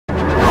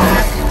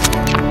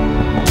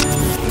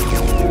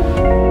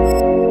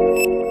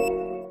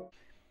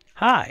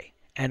Hi,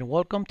 and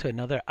welcome to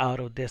another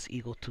Autodesk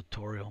Eagle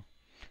tutorial.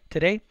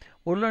 Today,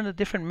 we'll learn the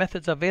different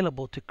methods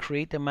available to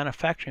create the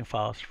manufacturing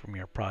files from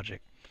your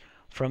project.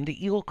 From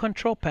the Eagle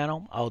control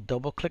panel, I'll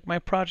double-click my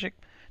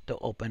project to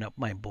open up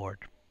my board.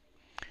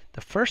 The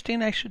first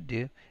thing I should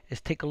do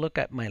is take a look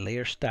at my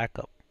layer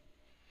stack-up.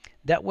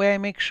 That way I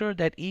make sure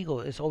that Eagle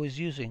is always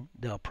using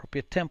the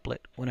appropriate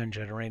template when I'm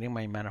generating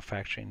my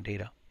manufacturing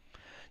data.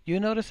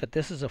 You'll notice that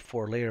this is a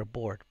 4-layer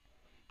board.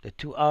 The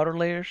 2 outer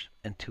layers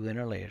and 2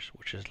 inner layers,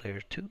 which is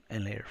layer 2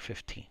 and layer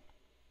 15.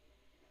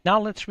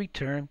 Now let's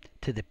return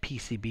to the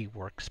PCB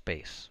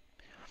workspace.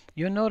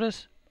 You'll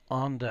notice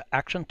on the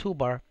action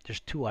toolbar there's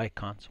 2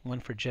 icons, one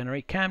for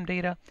generate CAM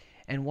data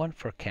and one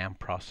for CAM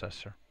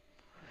processor.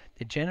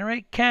 The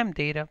generate CAM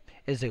data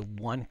is a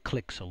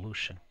one-click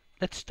solution.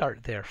 Let's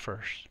start there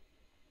first.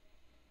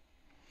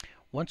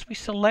 Once we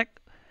select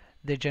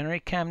the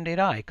generate CAM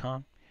data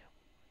icon,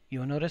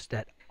 you'll notice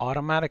that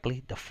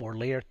automatically the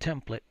 4-layer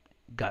template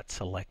got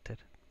selected.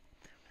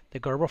 The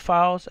Gerber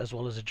files as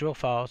well as the drill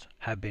files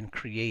have been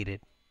created.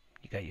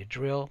 You got your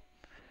drill,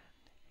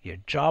 your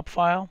job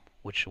file,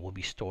 which will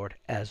be stored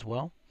as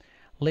well,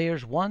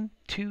 layers 1,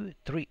 2,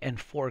 3, and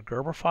 4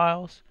 Gerber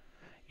files,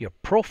 your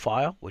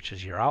profile, which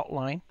is your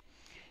outline,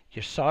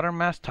 your solder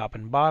mask top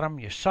and bottom,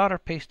 your solder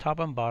paste top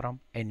and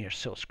bottom, and your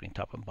silk screen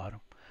top and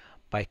bottom.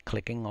 By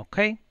clicking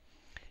OK,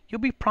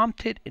 you'll be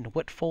prompted in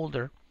what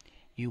folder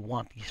you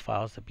want these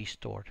files to be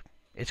stored.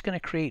 It's going to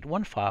create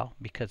one file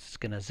because it's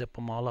going to zip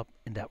them all up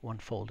in that one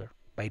folder.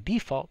 By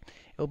default,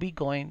 it'll be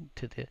going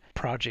to the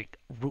project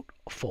root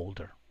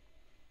folder.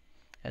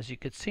 As you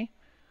can see,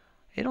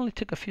 it only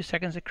took a few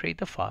seconds to create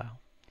the file,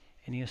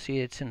 and you'll see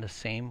it's in the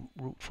same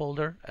root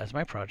folder as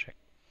my project.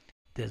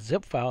 The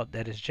zip file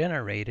that is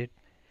generated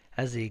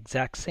has the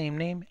exact same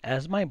name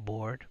as my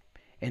board,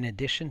 in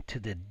addition to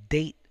the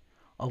date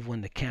of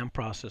when the CAM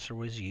processor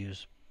was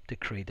used to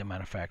create the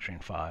manufacturing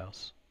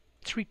files.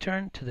 Let's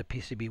return to the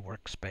PCB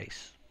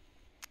workspace.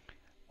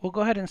 We'll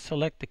go ahead and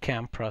select the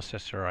CAM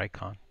processor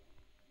icon.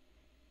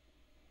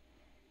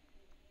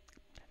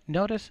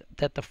 Notice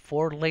that the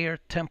 4-layer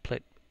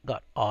template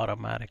got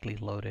automatically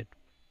loaded.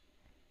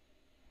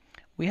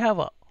 We have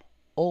an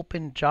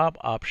open job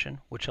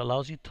option which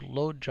allows you to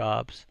load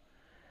jobs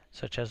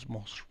such as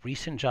most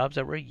recent jobs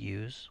that were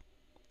used,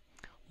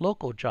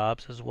 local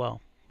jobs as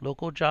well.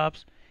 Local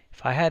jobs,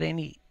 if I had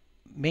any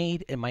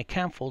made in my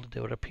CAM folder,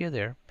 they would appear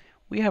there.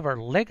 We have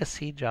our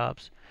legacy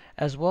jobs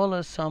as well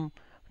as some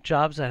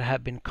jobs that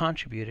have been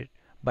contributed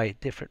by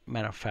different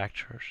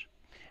manufacturers.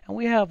 And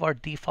we have our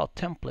default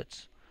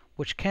templates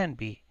which can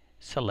be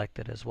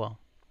selected as well.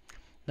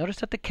 Notice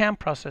that the CAM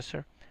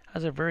processor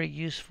has a very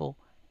useful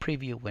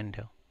preview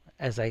window.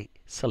 As I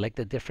select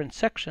the different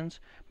sections,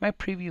 my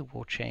preview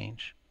will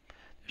change.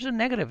 There's a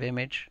negative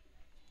image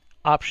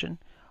option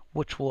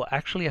which will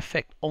actually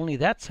affect only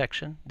that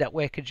section. That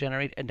way I could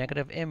generate a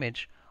negative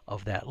image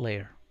of that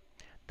layer.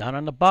 Down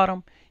on the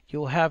bottom,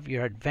 you'll have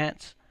your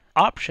advanced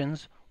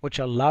options which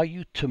allow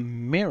you to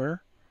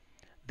mirror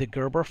the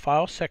Gerber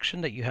file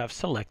section that you have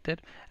selected,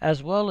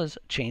 as well as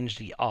change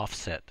the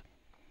offset.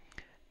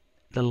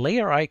 The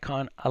layer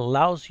icon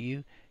allows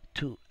you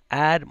to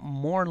add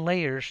more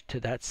layers to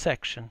that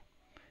section.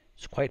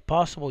 It's quite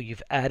possible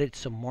you've added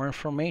some more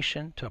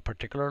information to a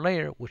particular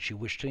layer which you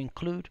wish to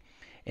include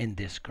in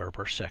this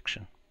Gerber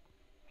section.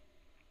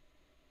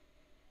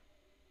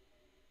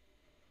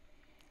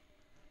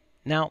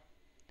 Now,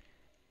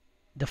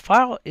 the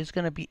file is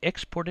going to be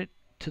exported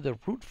to the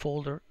root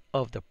folder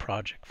of the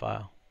project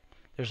file.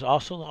 There's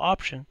also the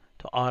option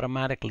to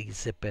automatically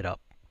zip it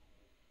up.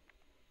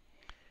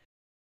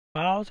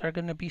 Files are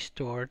going to be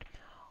stored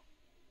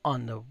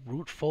on the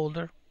root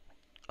folder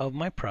of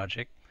my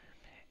project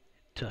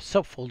to a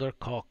subfolder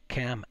called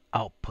CAM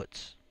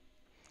Outputs.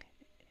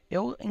 It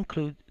will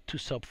include 2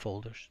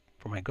 subfolders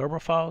for my Gerber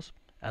files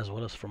as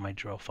well as for my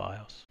drill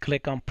files.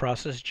 Click on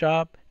Process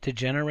Job to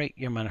generate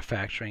your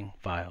manufacturing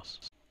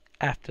files.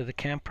 After the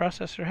CAM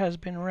processor has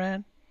been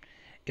ran,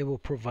 it will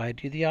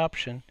provide you the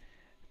option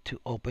to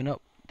open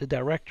up the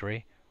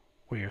directory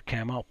where your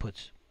CAM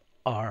outputs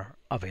are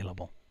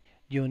available.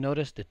 You'll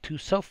notice the 2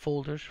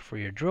 subfolders for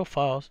your drill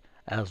files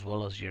as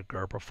well as your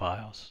Gerber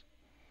files.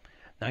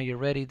 Now you're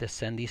ready to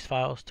send these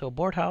files to a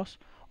board house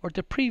or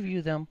to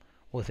preview them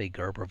with a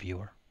Gerber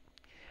viewer.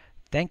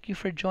 Thank you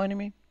for joining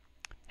me.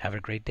 Have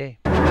a great day.